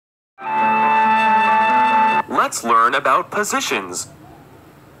Let's learn about positions.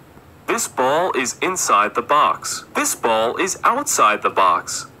 This ball is inside the box. This ball is outside the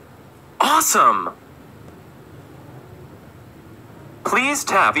box. Awesome! Please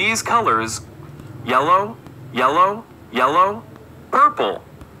tap these colors. Yellow, yellow, yellow, purple,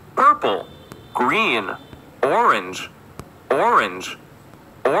 purple, green, orange, orange,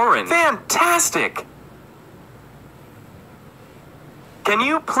 orange. Fantastic! Can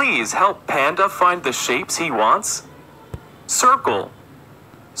you please help Panda find the shapes he wants? Circle,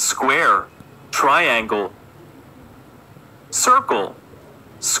 square, triangle, circle,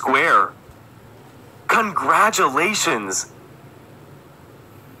 square. Congratulations!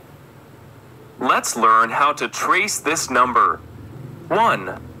 Let's learn how to trace this number.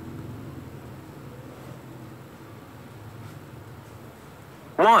 1.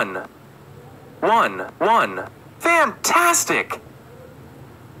 1, 1, 1. Fantastic!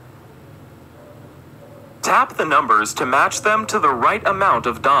 Tap the numbers to match them to the right amount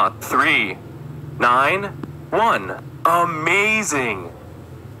of dots. 3, 9, 1. Amazing!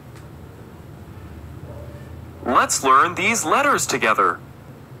 Let's learn these letters together.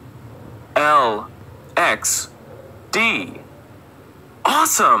 L, X, D.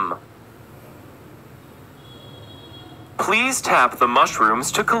 Awesome! Please tap the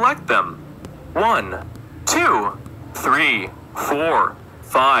mushrooms to collect them. 1, 2, 3, 4,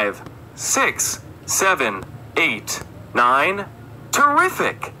 5, 6, 7, 8, 9.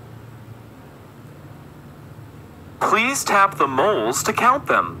 Terrific! Please tap the moles to count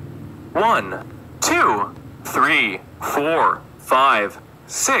them. 1, 2, 3, 4, 5,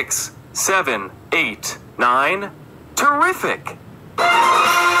 6, 7, 8, 9. Terrific!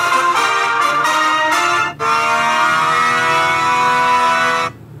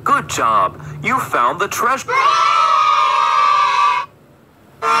 Good job! You found the treasure.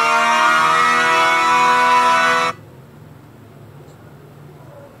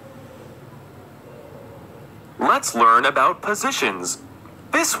 Let's learn about positions.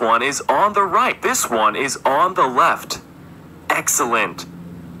 This one is on the right. This one is on the left. Excellent.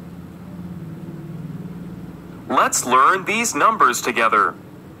 Let's learn these numbers together.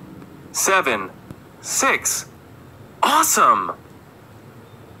 7, 6. Awesome!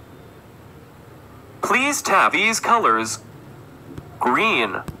 Please tap these colors.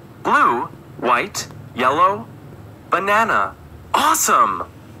 Green, blue, white, yellow, banana. Awesome!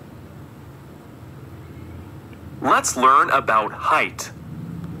 Let's learn about height.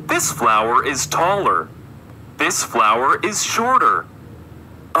 This flower is taller. This flower is shorter.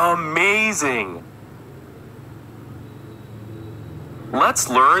 Amazing! Let's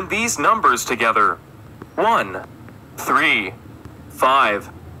learn these numbers together. 1, 3, 5.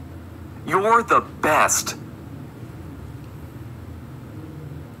 You're the best.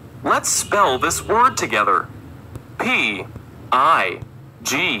 Let's spell this word together. P-I-G.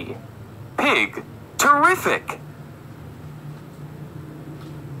 Pig. Terrific!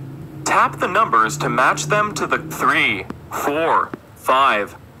 Tap the numbers to match them to the 3, 4,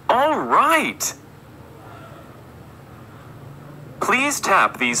 5. All right! Please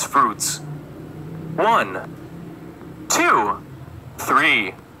tap these fruits. 1, 2,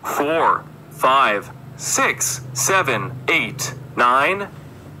 3, 4, 5, 6, 7, 8, 9.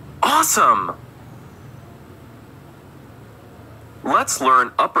 Awesome! Let's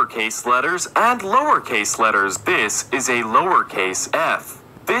learn uppercase letters and lowercase letters. This is a lowercase f.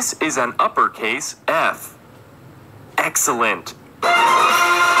 This is an uppercase F. Excellent!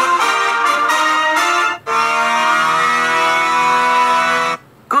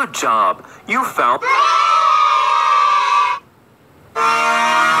 Good job! You found...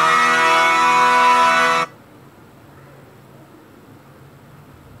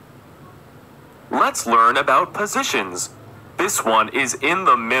 Let's learn about positions. This one is in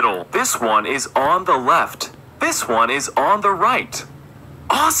the middle. This one is on the left. This one is on the right.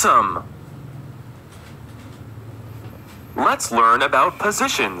 Awesome! Let's learn about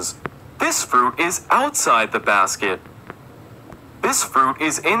positions. This fruit is outside the basket. This fruit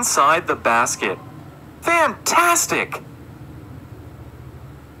is inside the basket. Fantastic!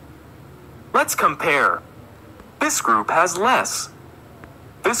 Let's compare. This group has less.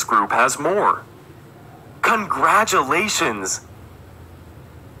 This group has more. Congratulations!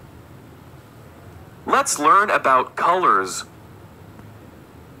 Let's learn about colors.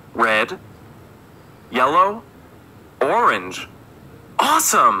 Red, yellow, orange.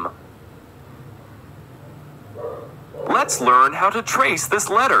 Awesome! Let's learn how to trace this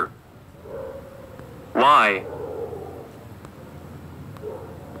letter. Y.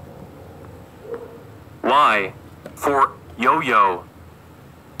 Y for yo-yo.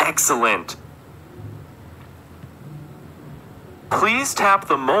 Excellent. Please tap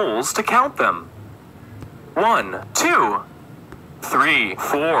the moles to count them. 1, 2, 3,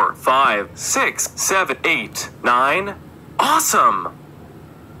 4, 5, 6, 7, 8, 9. Awesome!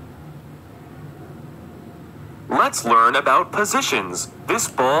 Let's learn about positions. This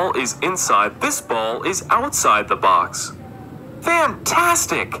ball is inside, this ball is outside the box.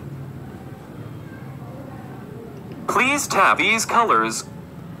 Fantastic! Please tap these colors: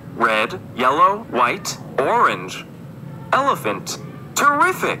 red, yellow, white, orange. Elephant.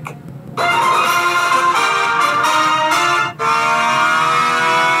 Terrific!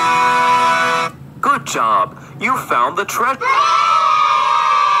 Good job! You found the treasure!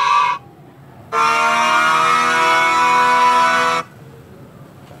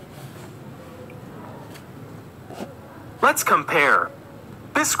 Let's compare.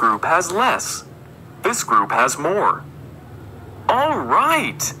 This group has less. This group has more. All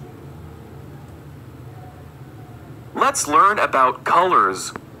right! Let's learn about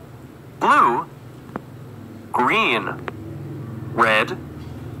colors. Blue, green, red.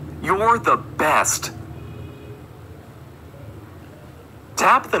 You're the best.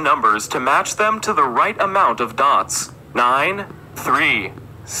 Tap the numbers to match them to the right amount of dots. 9, 3,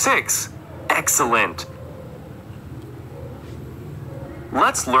 6. Excellent.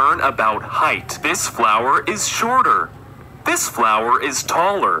 Let's learn about height. This flower is shorter. This flower is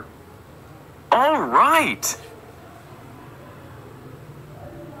taller. All right.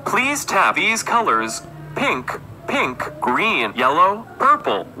 Please tap these colors: pink, pink, green, yellow,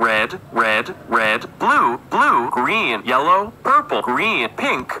 purple, red, red, red, blue, blue, green, yellow, purple, green,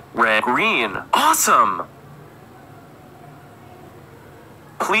 pink, red, green. Awesome!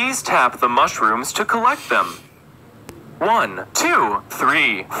 Please tap the mushrooms to collect them. 1, 2,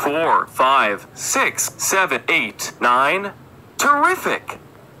 3, 4, 5, 6, 7, 8, 9. Terrific!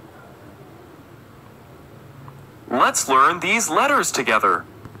 Let's learn these letters together.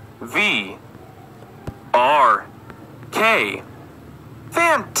 V, R, K.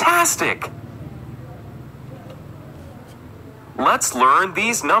 Fantastic! Let's learn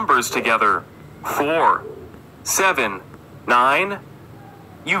these numbers together. 4, 7, 9.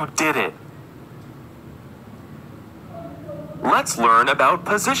 You did it! Let's learn about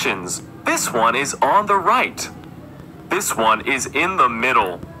positions. This one is on the right. This one is in the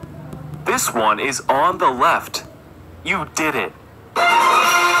middle. This one is on the left. You did it!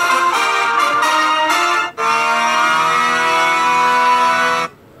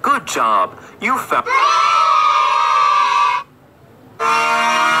 Good job! You found...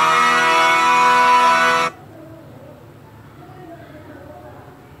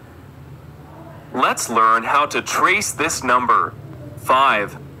 Let's learn how to trace this number.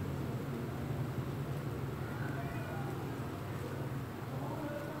 5.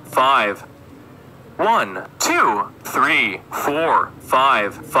 5. 1, 2, 3, 4,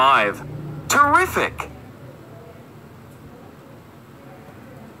 5, 5. Terrific!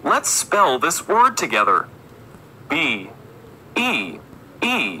 Let's spell this word together. B, E,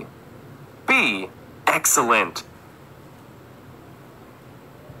 E, B. Excellent!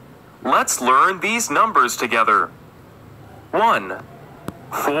 Let's learn these numbers together. 1,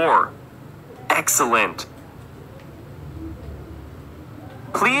 4. Excellent!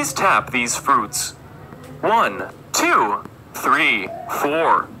 Please tap these fruits. 1, 2, 3,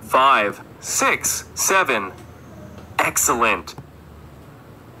 4, 5, 6, 7. Excellent!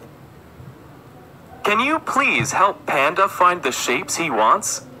 Can you please help Panda find the shapes he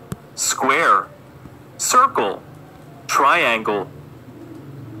wants? Square, circle, triangle.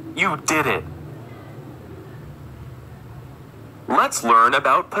 You did it! Let's learn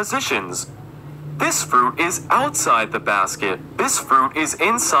about positions. This fruit is outside the basket. This fruit is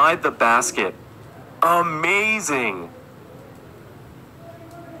inside the basket. Amazing!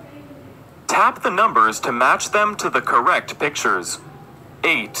 Tap the numbers to match them to the correct pictures.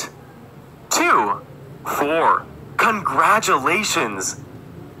 8, 2, 4. Congratulations!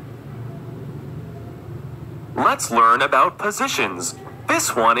 Let's learn about positions.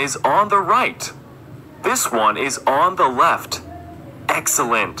 This one is on the right. This one is on the left.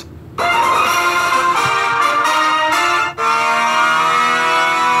 Excellent!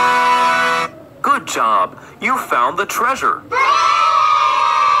 Good job! You found the treasure!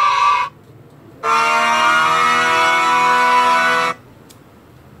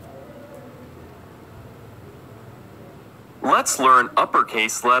 Let's learn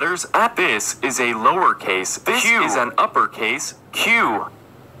uppercase letters. This is a lowercase. This Q is an uppercase Q.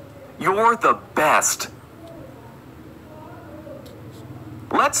 You're the best.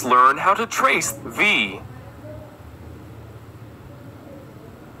 Let's learn how to trace V.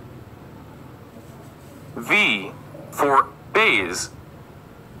 V for phase.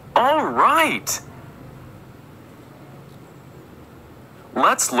 All right!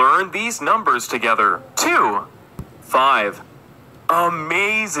 Let's learn these numbers together. 2, 5.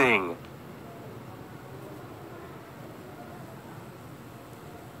 Amazing!